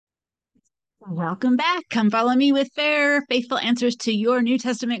Welcome back. Come follow me with faithful answers to your New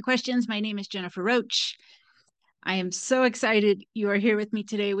Testament questions. My name is Jennifer Roach. I am so excited you are here with me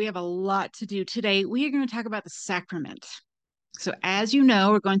today. We have a lot to do today. We are going to talk about the sacrament. So, as you know,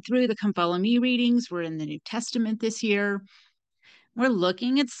 we're going through the Come Follow Me readings. We're in the New Testament this year. We're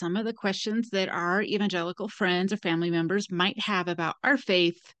looking at some of the questions that our evangelical friends or family members might have about our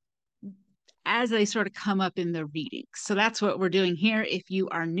faith as they sort of come up in the readings. So, that's what we're doing here. If you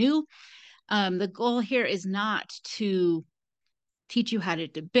are new, the goal here is not to teach you how to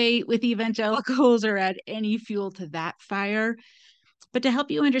debate with evangelicals or add any fuel to that fire, but to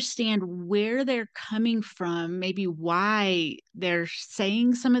help you understand where they're coming from, maybe why they're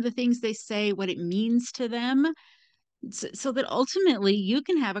saying some of the things they say, what it means to them, so that ultimately you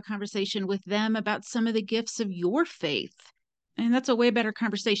can have a conversation with them about some of the gifts of your faith. And that's a way better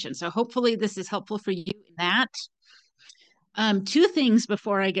conversation. So hopefully this is helpful for you in that. Two things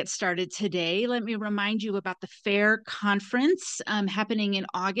before I get started today. Let me remind you about the FAIR conference happening in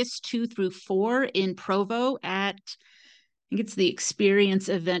August 2 through 4 in Provo at, I think it's the Experience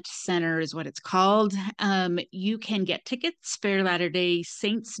Event Center is what it's called. You can get tickets,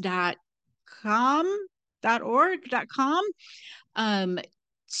 fairlatterdaysaints.com.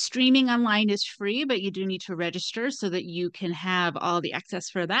 Streaming online is free, but you do need to register so that you can have all the access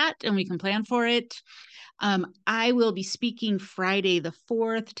for that and we can plan for it. I will be speaking Friday the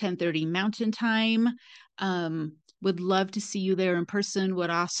 4th, 10:30 Mountain Time. Would love to see you there in person. Would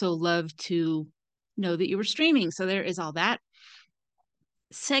also love to know that you were streaming. So there is all that.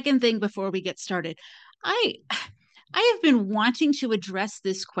 Second thing before we get started, I I have been wanting to address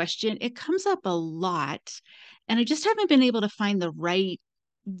this question. It comes up a lot, and I just haven't been able to find the right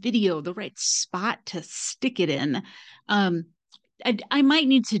video, the right spot to stick it in. Um, I might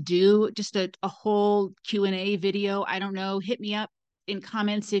need to do just a whole Q&A video. I don't know. Hit me up in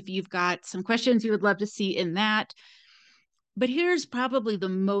comments if you've got some questions you would love to see in that. But here's probably the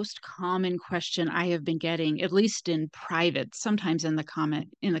most common question I have been getting, at least in private, sometimes in the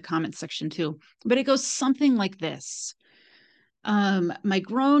comment section too. But it goes something like this. My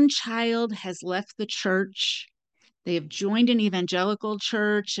grown child has left the church. They have joined an evangelical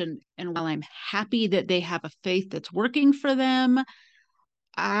church, and while I'm happy that they have a faith that's working for them,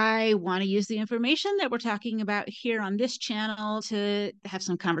 I want to use the information that we're talking about here on this channel to have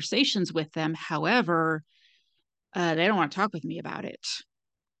some conversations with them. However, they don't want to talk with me about it.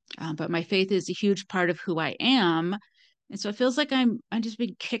 But my faith is a huge part of who I am. And so it feels like I'm just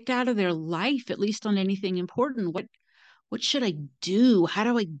being kicked out of their life, at least on anything important. What should I do? How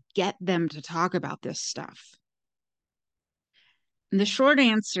do I get them to talk about this stuff? And the short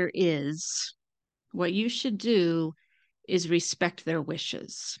answer is what you should do is respect their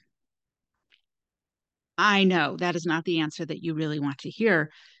wishes. I know that is not the answer that you really want to hear,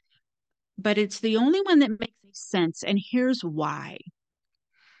 but it's the only one that makes sense. And here's why.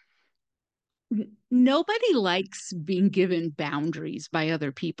 Nobody likes being given boundaries by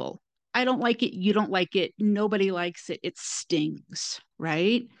other people. I don't like it. You don't like it. Nobody likes it. It stings,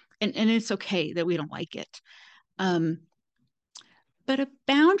 right? And it's okay that we don't like it. Um, but a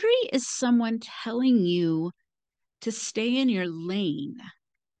boundary is someone telling you to stay in your lane.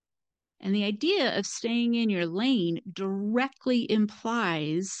 And the idea of staying in your lane directly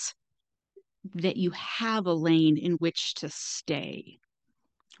implies that you have a lane in which to stay,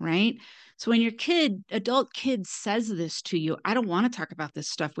 right? So when your adult kid says this to you, I don't want to talk about this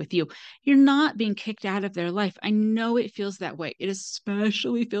stuff with you, you're not being kicked out of their life. I know it feels that way. It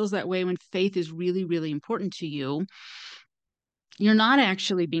especially feels that way when faith is really, really important to you. You're not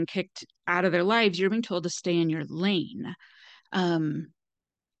actually being kicked out of their lives. You're being told to stay in your lane. Um,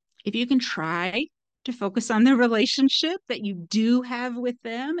 if you can try to focus on the relationship that you do have with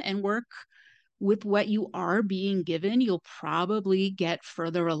them and work with what you are being given, you'll probably get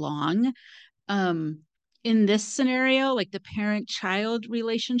further along. Um, in this scenario, like the parent-child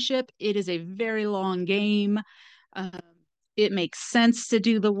relationship, it is a very long game. Um, it makes sense to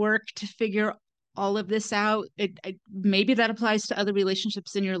do the work to figure all of this out. Maybe that applies to other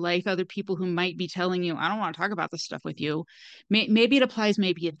relationships in your life, other people who might be telling you, I don't want to talk about this stuff with you. Maybe it applies,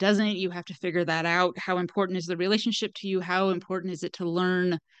 maybe it doesn't. You have to figure that out. How important is the relationship to you? How important is it to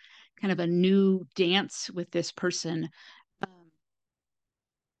learn kind of a new dance with this person? Um,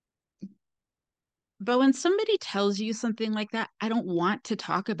 but when somebody tells you something like that, I don't want to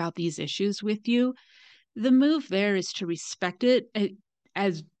talk about these issues with you, the move there is to respect it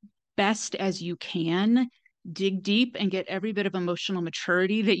as best as you can. Dig deep and get every bit of emotional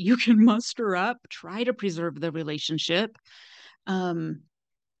maturity that you can muster up. Try to preserve the relationship. Um,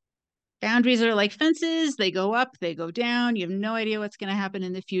 Boundaries are like fences, they go up, they go down. You have no idea what's going to happen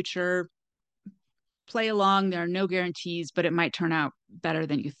in the future. play along. There are no guarantees, but it might turn out better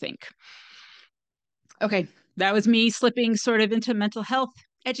than you think. Okay, that was me slipping sort of into mental health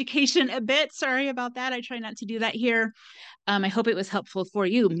education a bit. Sorry about that. I try not to do that here. I hope it was helpful for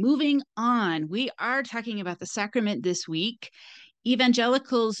you. Moving on, we are talking about the sacrament this week.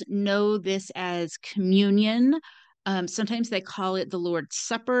 Evangelicals know this as communion. Sometimes they call it the Lord's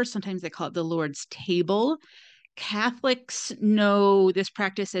Supper. Sometimes they call it the Lord's table. Catholics know this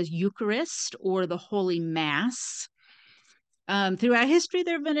practice as Eucharist or the Holy Mass. Throughout history,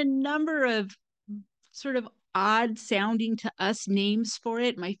 there have been a number of sort of odd sounding to us names for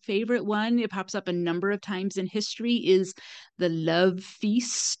it. My favorite one, it pops up a number of times in history, is the love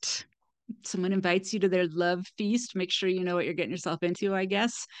feast. Someone invites you to their love feast. Make sure you know what you're getting yourself into, I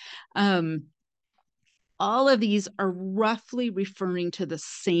guess. All of these are roughly referring to the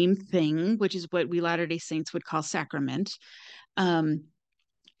same thing, which is what we Latter-day Saints would call sacrament. And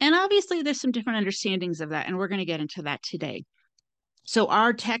obviously, there's some different understandings of that, and we're going to get into that today. So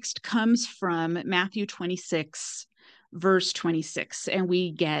our text comes from Matthew 26, verse 26, and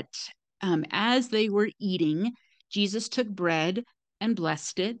we get, as they were eating, Jesus took bread and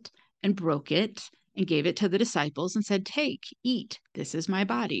blessed it and broke it and gave it to the disciples and said, "Take, eat, this is my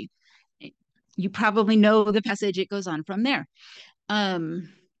body." You probably know the passage. It goes on from there. So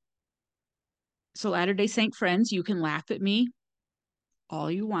Latter-day Saint friends, you can laugh at me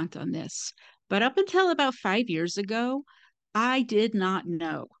all you want on this. But up until about 5 years ago, I did not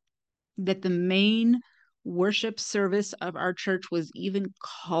know that the main worship service of our church was even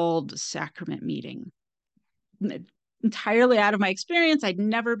called sacrament meeting. Entirely out of my experience, I'd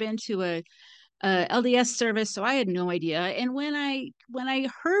never been to a LDS service, so I had no idea. And when I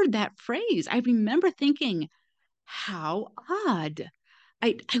heard that phrase, I remember thinking, how odd.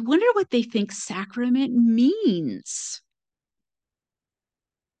 I wonder what they think sacrament means.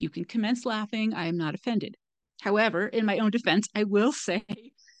 You can commence laughing. I am not offended. However, in my own defense, I will say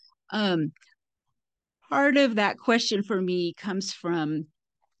part of that question for me comes from,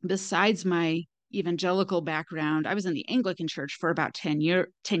 besides my evangelical background, I was in the Anglican church for about 10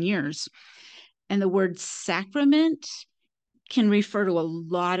 years. And the word sacrament can refer to a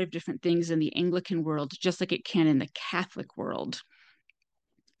lot of different things in the Anglican world, just like it can in the Catholic world.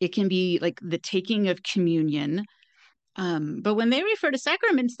 It can be like the taking of communion. But when they refer to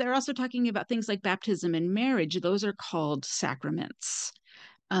sacraments, they're also talking about things like baptism and marriage. Those are called sacraments.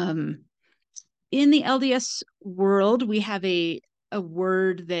 In the LDS world, we have a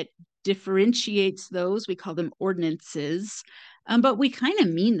word that differentiates those. We call them ordinances, but we kind of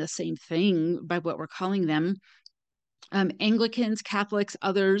mean the same thing by what we're calling them. Anglicans, Catholics,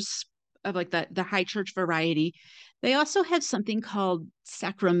 others of like the high church variety, they also have something called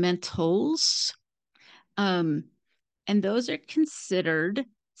sacramentals. And those are considered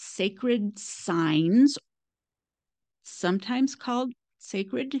sacred signs, sometimes called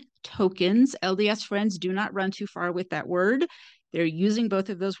sacred tokens. LDS friends, do not run too far with that word. They're using both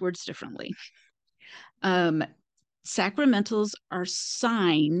of those words differently. Sacramentals are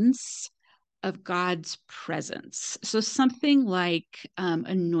signs of God's presence. So something like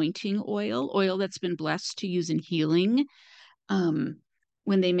anointing oil that's been blessed to use in healing.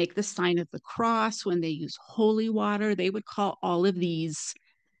 When they make the sign of the cross, when they use holy water, they would call all of these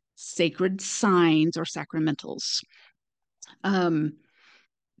sacred signs or sacramentals.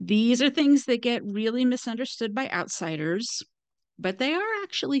 These are things that get really misunderstood by outsiders, but they are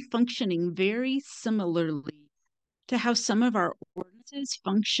actually functioning very similarly to how some of our ordinances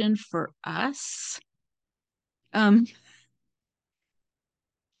function for us.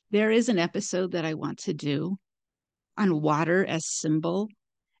 There is an episode that I want to do on water as symbol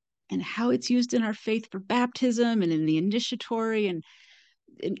and how it's used in our faith for baptism and in the initiatory, and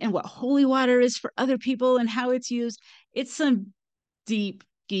what holy water is for other people and how it's used. It's some deep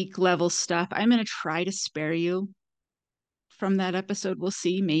geek level stuff. I'm going to try to spare you from that episode. We'll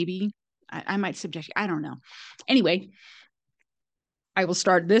see. Maybe I might subject you. I don't know. Anyway, I will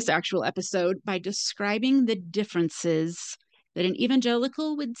start this actual episode by describing the differences that an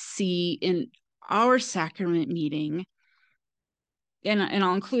evangelical would see in our sacrament meeting. And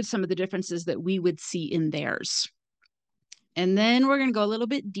I'll include some of the differences that we would see in theirs. And then we're going to go a little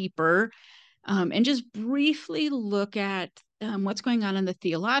bit deeper and just briefly look at what's going on the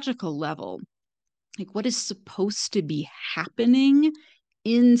theological level. Like what is supposed to be happening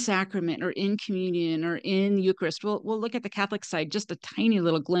in sacrament or in communion or in Eucharist. We'll look at the Catholic side, just a tiny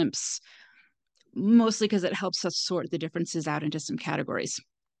little glimpse, mostly because it helps us sort the differences out into some categories.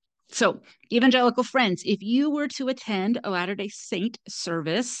 So, evangelical friends, if you were to attend a Latter-day Saint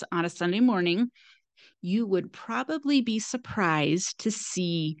service on a Sunday morning, you would probably be surprised to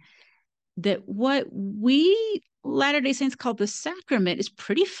see that what we Latter-day Saints call the sacrament is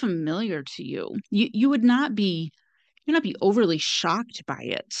pretty familiar to you. You would not be overly shocked by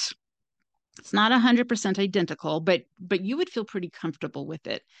it. It's not 100% identical, but you would feel pretty comfortable with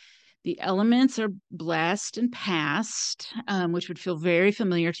it. The elements are blessed and passed, which would feel very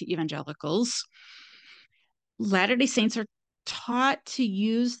familiar to evangelicals. Latter-day Saints are taught to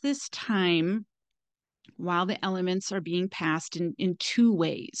use this time while the elements are being passed in two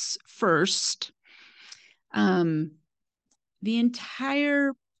ways. First, the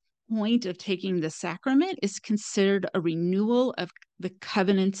entire point of taking the sacrament is considered a renewal of the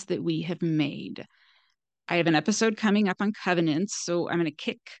covenants that we have made. I have an episode coming up on covenants, so I'm going to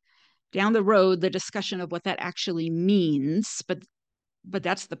kick down the road the discussion of what that actually means, but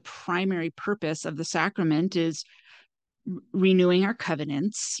that's the primary purpose of the sacrament, is renewing our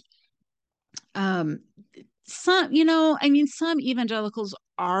covenants. Some evangelicals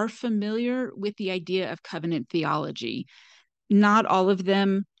are familiar with the idea of covenant theology. Not all of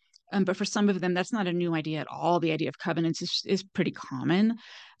them, but for some of them, that's not a new idea at all. The idea of covenants is pretty common.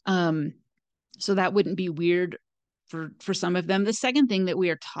 So that wouldn't be weird for some of them. The second thing that we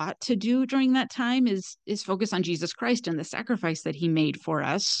are taught to do during that time is focus on Jesus Christ and the sacrifice that he made for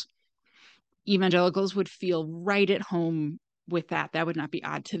us. Evangelicals would feel right at home with that. That would not be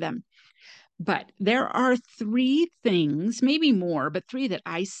odd to them. But there are three things, maybe more, but three that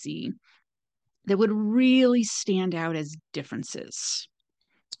I see that would really stand out as differences.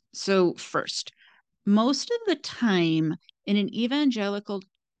 So, first, most of the time in an evangelical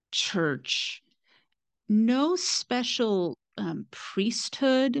church, no special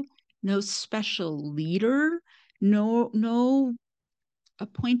priesthood, no special leader, no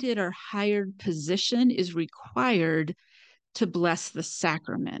appointed or hired position is required to bless the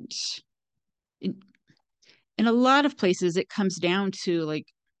sacrament. In a lot of places, it comes down to like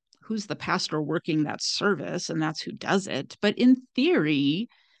who's the pastor working that service, and that's who does it. But in theory,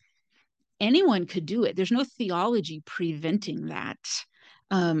 anyone could do it. There's no theology preventing that.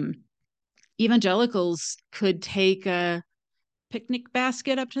 Um, Evangelicals could take a picnic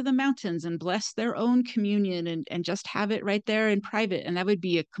basket up to the mountains and bless their own communion and just have it right there in private. And that would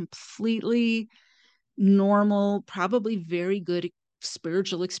be a completely normal, probably very good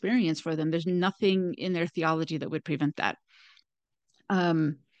spiritual experience for them. There's nothing in their theology that would prevent that.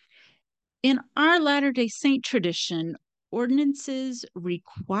 In our Latter-day Saint tradition, ordinances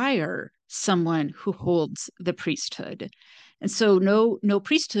require someone who holds the priesthood. And so no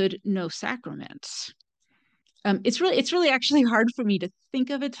priesthood, no sacrament. It's really actually hard for me to think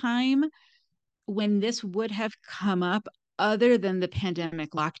of a time when this would have come up other than the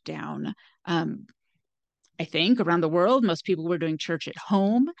pandemic lockdown. I think around the world, most people were doing church at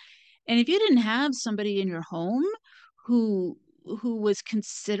home. And if you didn't have somebody in your home who was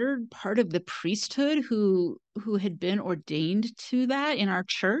considered part of the priesthood, who had been ordained to that in our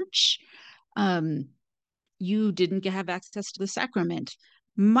church, you didn't have access to the sacrament.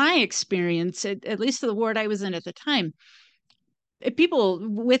 My experience, at least the ward I was in at the time, people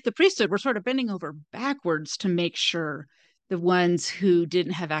with the priesthood were sort of bending over backwards to make sure the ones who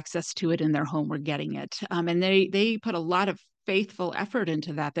didn't have access to it in their home were getting it. And they put a lot of faithful effort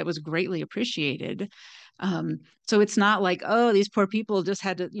into that was greatly appreciated. So it's not like, oh, these poor people just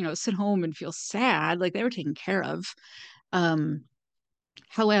had to, sit home and feel sad. Like they were taken care of.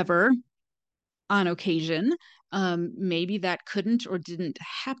 However, on occasion, maybe that couldn't or didn't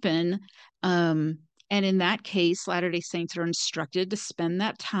happen. And in that case, Latter-day Saints are instructed to spend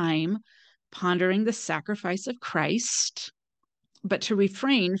that time pondering the sacrifice of Christ, but to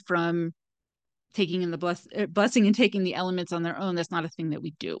refrain from taking in the blessing and taking the elements on their own. That's not a thing that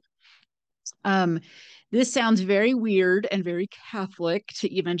we do. This sounds very weird and very Catholic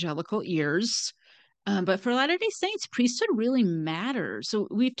to evangelical ears. But for Latter-day Saints, priesthood really matters. So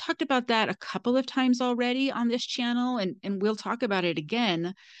we've talked about that a couple of times already on this channel, and we'll talk about it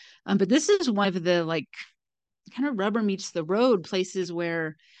again. But this is one of the kind of rubber meets the road places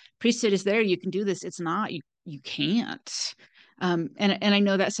where priesthood is there. You can do this. It's not. You can't. And I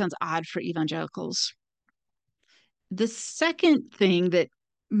know that sounds odd for evangelicals. The second thing that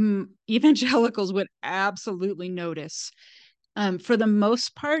evangelicals would absolutely notice, for the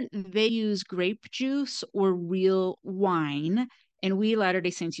most part, they use grape juice or real wine, and we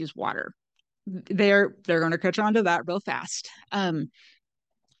Latter-day Saints use water. They're going to catch on to that real fast.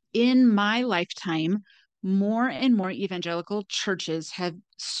 In my lifetime, more and more evangelical churches have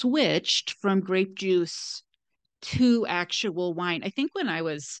switched from grape juice to actual wine. I think when I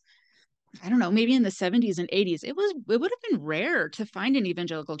was, I don't know, maybe in the 70s and 80s, it would have been rare to find an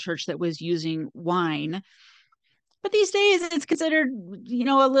evangelical church that was using wine. But these days it's considered,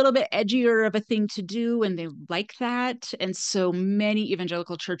 a little bit edgier of a thing to do, and they like that. And so many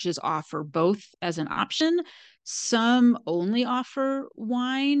evangelical churches offer both as an option. Some only offer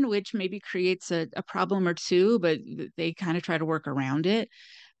wine, which maybe creates a problem or two, but they kind of try to work around it.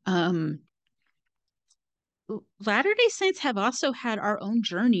 Um, Latter-day Saints have also had our own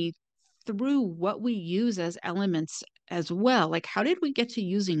journey through what we use as elements as well. Like, how did we get to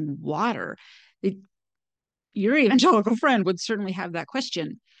using water? It, your evangelical friend would certainly have that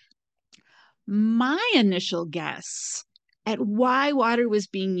question. My initial guess at why water was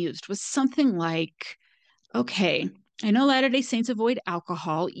being used was something like, okay, I know Latter-day Saints avoid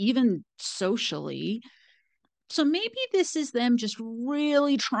alcohol, even socially. So maybe this is them just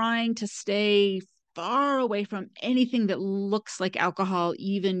really trying to stay far away from anything that looks like alcohol,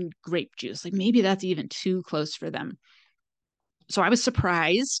 even grape juice. Like maybe that's even too close for them. So I was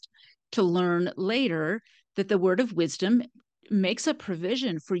surprised to learn later that the word of wisdom makes a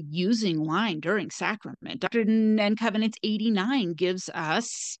provision for using wine during sacrament. Doctrine and Covenants 89 gives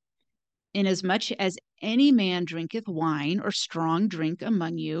us, inasmuch as any man drinketh wine or strong drink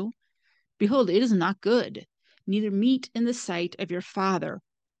among you, behold, it is not good, neither meet in the sight of your Father,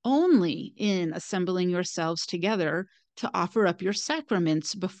 only in assembling yourselves together to offer up your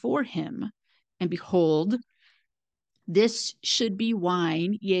sacraments before him. And behold, this should be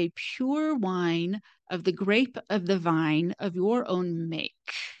wine, yea, pure wine of the grape of the vine of your own make.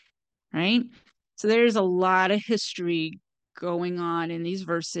 Right? So there's a lot of history going on in these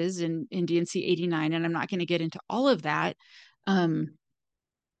verses in D&C 89, and I'm not going to get into all of that.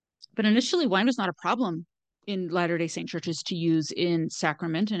 But initially, wine was not a problem in Latter-day Saint churches to use in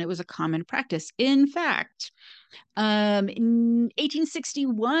sacrament, and it was a common practice. In fact, in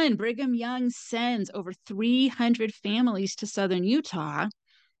 1861, Brigham Young sends over 300 families to southern Utah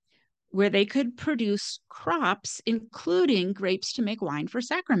where they could produce crops, including grapes to make wine for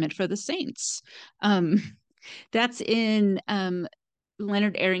sacrament for the saints. That's in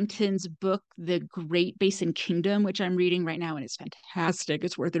Leonard Arrington's book, The Great Basin Kingdom, which I'm reading right now, and it's fantastic.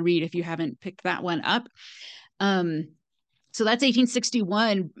 It's worth a read if you haven't picked that one up. So that's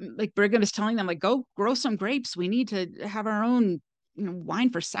 1861. Like Brigham is telling them, like, go grow some grapes. We need to have our own, wine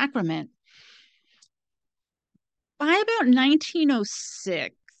for sacrament. By about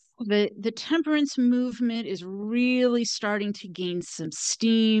 1906, the temperance movement is really starting to gain some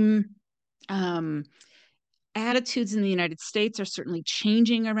steam. Attitudes in the United States are certainly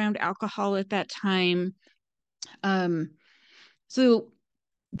changing around alcohol at that time. So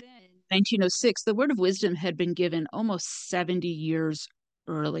then, 1906, the word of wisdom had been given almost 70 years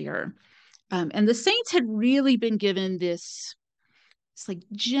earlier. And the saints had really been given this, it's like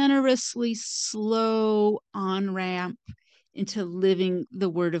generously slow on ramp into living the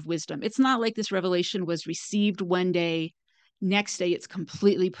word of wisdom. It's not like this revelation was received one day, next day it's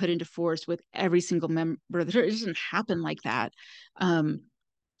completely put into force with every single member of the church. It doesn't happen like that.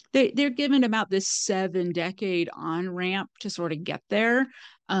 They're given about this 7-decade on ramp to sort of get there.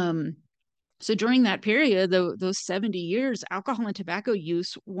 So during that period, those 70 years, alcohol and tobacco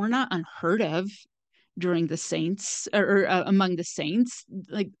use were not unheard of during the saints or among the saints.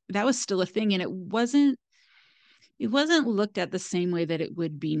 Like that was still a thing, and it wasn't looked at the same way that it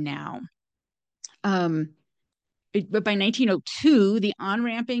would be now. But by 1902, the on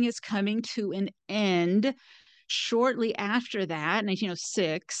ramping is coming to an end. Shortly after that,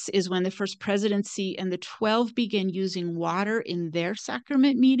 1906, is when the First Presidency and the 12 begin using water in their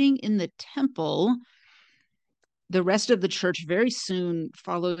sacrament meeting in the temple. The rest of the church very soon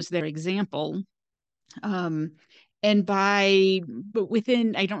follows their example. And but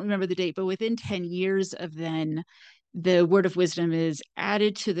within, I don't remember the date, but within 10 years of then, the word of wisdom is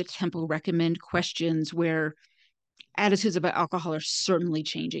added to the temple recommend questions where attitudes about alcohol are certainly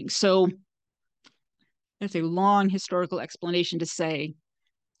changing. So there's a long historical explanation to say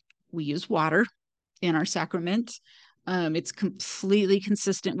we use water in our sacrament. It's completely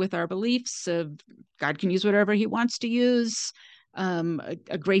consistent with our beliefs of God can use whatever he wants to use.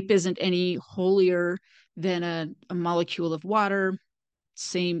 A grape isn't any holier than a molecule of water.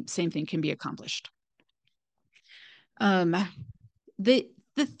 Same thing can be accomplished.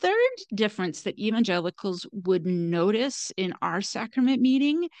 The third difference that evangelicals would notice in our sacrament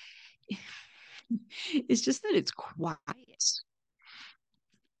meeting is just that it's quiet.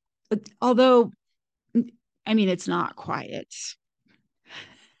 Although, I mean, it's not quiet.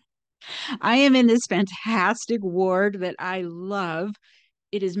 I am in this fantastic ward that I love.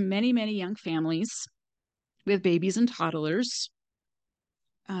 It is many, many young families with babies and toddlers.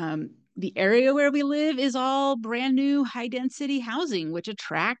 The area where we live is all brand new high density housing, which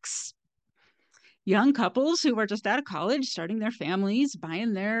attracts young couples who are just out of college, starting their families,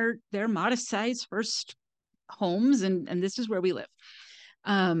 buying their modest size first homes, and this is where we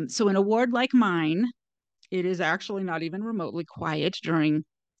live. So in a ward like mine, it is actually not even remotely quiet during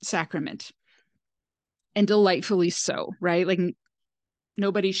sacrament, and delightfully so, right? Like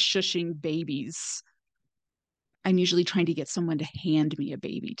nobody's shushing babies. I'm usually trying to get someone to hand me a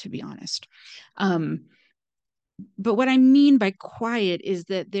baby, to be honest. But what I mean by quiet is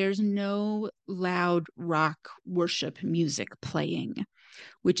that there's no loud rock worship music playing,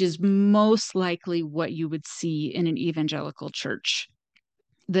 which is most likely what you would see in an evangelical church.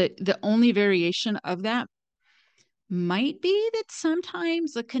 The only variation of that might be that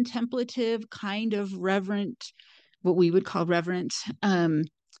sometimes a contemplative kind of reverent, what we would call reverent,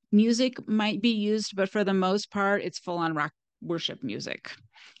 music might be used, but for the most part, it's full on rock worship music,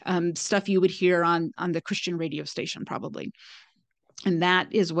 stuff you would hear on the Christian radio station probably. And that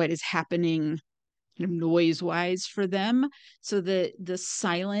is what is happening kind of noise wise for them. So the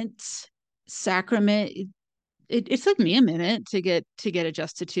silent sacrament, it took me a minute to get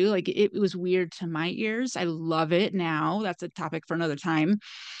adjusted to. Like it was weird to my ears. I love it now. That's a topic for another time.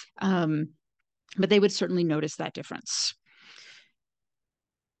 But they would certainly notice that difference.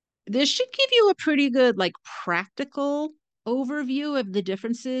 This should give you a pretty good like practical overview of the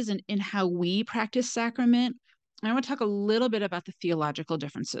differences in how we practice sacrament. I want to talk a little bit about the theological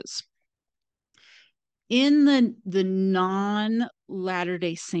differences. In the non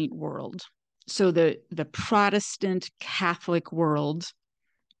Latter-day Saint world, so the Protestant Catholic world,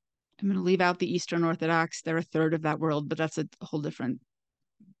 I'm going to leave out the Eastern Orthodox. They're a third of that world, but that's a whole different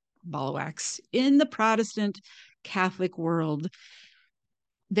ball of wax. In the Protestant Catholic world,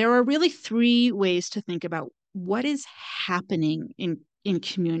 there are really three ways to think about what is happening in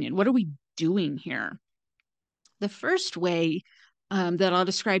communion. What are we doing here? The first way that I'll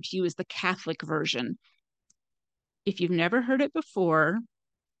describe to you is the Catholic version. If you've never heard it before,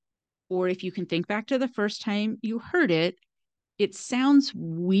 or if you can think back to the first time you heard it, it sounds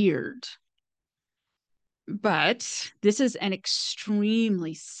weird. But this is an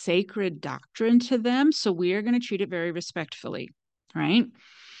extremely sacred doctrine to them, so we are going to treat it very respectfully, right?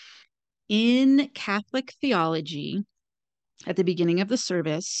 In Catholic theology, at the beginning of the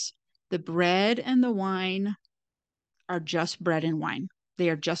service, the bread and the wine are just bread and wine. They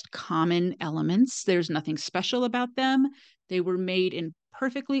are just common elements. There's nothing special about them. They were made in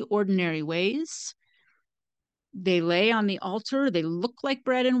perfectly ordinary ways. They lay on the altar. They look like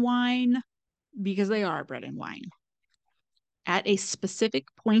bread and wine because they are bread and wine. At a specific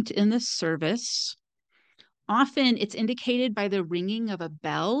point in the service, often it's indicated by the ringing of a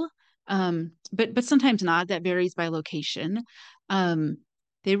bell, but sometimes not. That varies by location.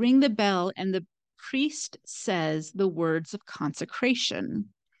 They ring the bell, and the priest says the words of consecration,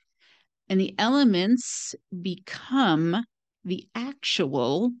 and the elements become the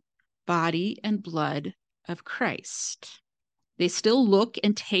actual body and blood of Christ. They still look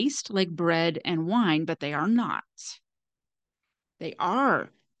and taste like bread and wine, but they are not. They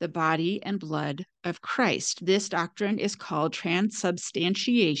are the body and blood of Christ. This doctrine is called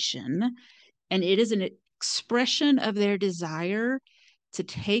transubstantiation, and it is an expression of their desire to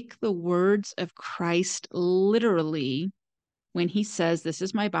take the words of Christ literally when he says, "This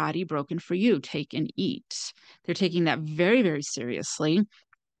is my body broken for you, take and eat." They're taking that very, very seriously.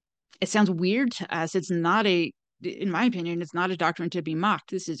 It sounds weird to us. It's not in my opinion, it's not a doctrine to be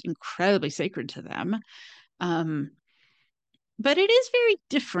mocked. This is incredibly sacred to them. But it is very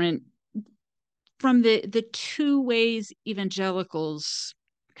different from the two ways evangelicals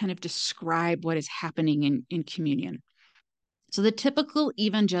kind of describe what is happening in communion. So the typical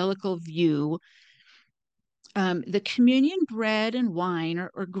evangelical view, the communion bread and wine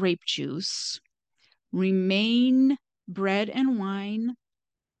or grape juice remain bread and wine.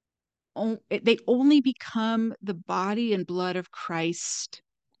 They only become the body and blood of Christ,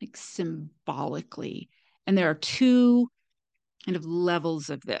 like symbolically. And there are two kind of levels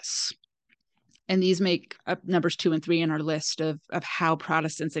of this. And these make up numbers 2 and 3 in our list of how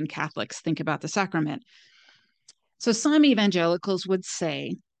Protestants and Catholics think about the sacrament. So some evangelicals would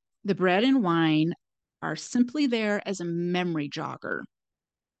say the bread and wine are simply there as a memory jogger.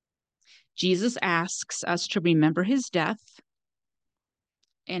 Jesus asks us to remember his death,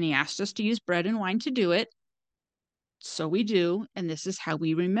 and he asked us to use bread and wine to do it. So we do, and this is how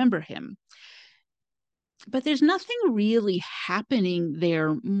we remember him. But there's nothing really happening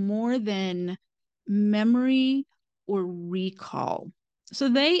there more than memory or recall. So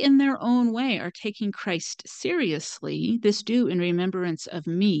they, in their own way, are taking Christ seriously. This do in remembrance of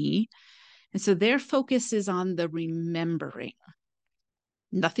me. And so their focus is on the remembering.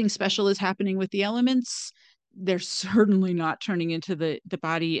 Nothing special is happening with the elements. They're certainly not turning into the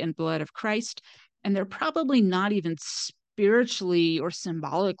body and blood of Christ. And they're probably not even spiritually or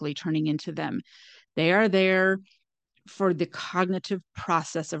symbolically turning into them. They are there for the cognitive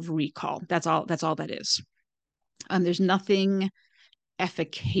process of recall. That's all that is. There's nothing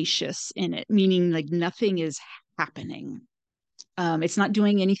efficacious in it, meaning like nothing is happening. It's not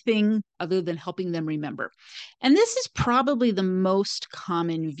doing anything other than helping them remember. And this is probably the most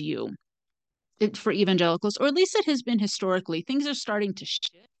common view for evangelicals, or at least it has been historically. Things are starting to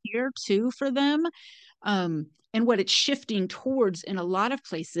shift here too for them. And what it's shifting towards in a lot of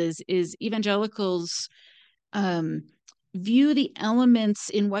places is evangelicals view the elements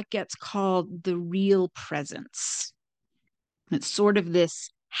in what gets called the real presence. It's sort of this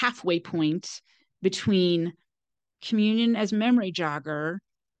halfway point between communion as memory jogger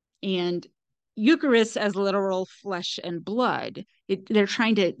and Eucharist as literal flesh and blood. They're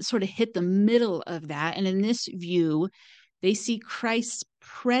trying to sort of hit the middle of that. And in this view, they see Christ's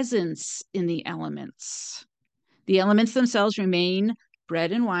presence in the elements. The elements themselves remain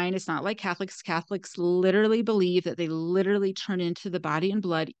bread and wine. It's not like Catholics. Catholics literally believe that they literally turn into the body and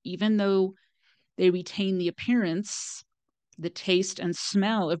blood, even though they retain the appearance, the taste and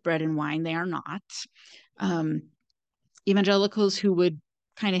smell of bread and wine. They are not. Evangelicals who would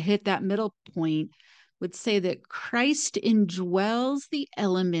kind of hit that middle point would say that Christ indwells the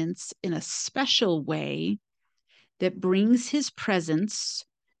elements in a special way that brings his presence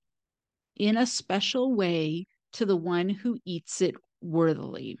in a special way to the one who eats it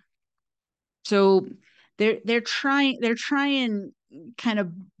worthily. So they're trying kind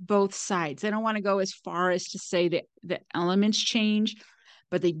of both sides. They don't want to go as far as to say that the elements change,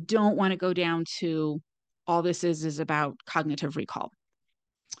 but they don't want to go down to all this is about cognitive recall.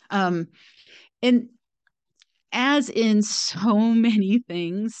 And as in so many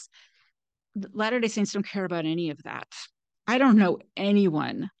things, Latter-day Saints don't care about any of that. I don't know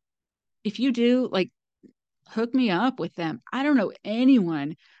anyone. If you do, like, hook me up with them. I don't know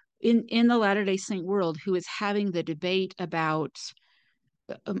anyone in the Latter-day Saint world who is having the debate about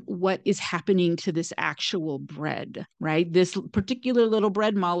what is happening to this actual bread, right? This particular little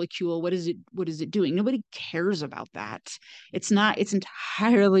bread molecule, what is it doing? Nobody cares about that. It's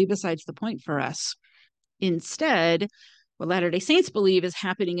entirely besides the point for us. Instead, what Latter-day Saints believe is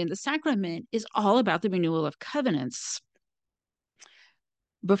happening in the sacrament is all about the renewal of covenants.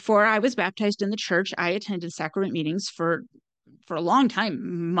 Before I was baptized in the church, I attended sacrament meetings for a long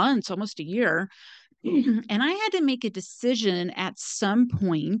time, months, almost a year. And I had to make a decision at some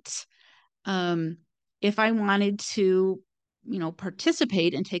point if I wanted to,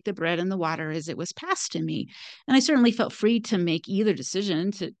 participate and take the bread and the water as it was passed to me. And I certainly felt free to make either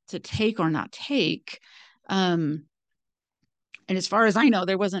decision to take or not take. And as far as I know,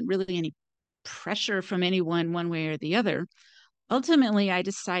 there wasn't really any pressure from anyone one way or the other. Ultimately, I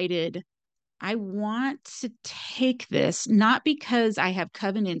decided I want to take this, not because I have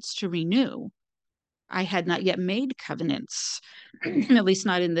covenants to renew. I had not yet made covenants, at least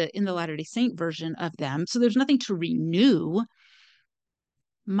not in the Latter-day Saint version of them. So there's nothing to renew.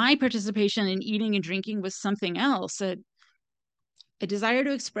 My participation in eating and drinking was something else, a desire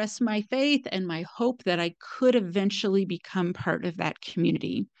to express my faith and my hope that I could eventually become part of that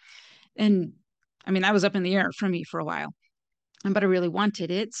community. And I mean, that was up in the air for me for a while, but I really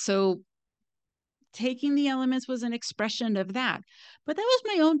wanted it. So taking the elements was an expression of that. But that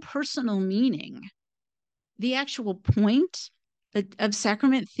was my own personal meaning. The actual point of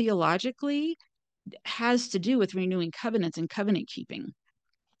sacrament theologically has to do with renewing covenants and covenant keeping,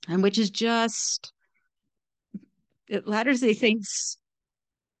 and which is just Latter-day Saints.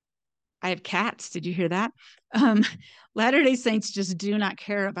 I have cats. Did you hear that? Latter-day Saints just do not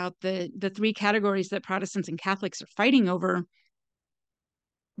care about the three categories that Protestants and Catholics are fighting over.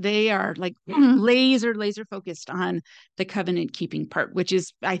 They are like laser focused on the covenant keeping part, which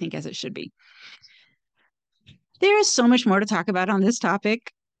is, I think, as it should be. There is so much more to talk about on this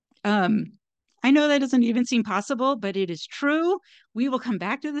topic. I know that doesn't even seem possible, but it is true. We will come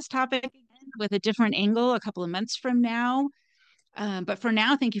back to this topic again with a different angle a couple of months from now. But for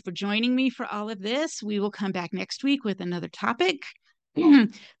now, thank you for joining me for all of this. We will come back next week with another topic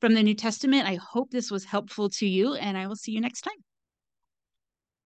from the New Testament. I hope this was helpful to you, and I will see you next time.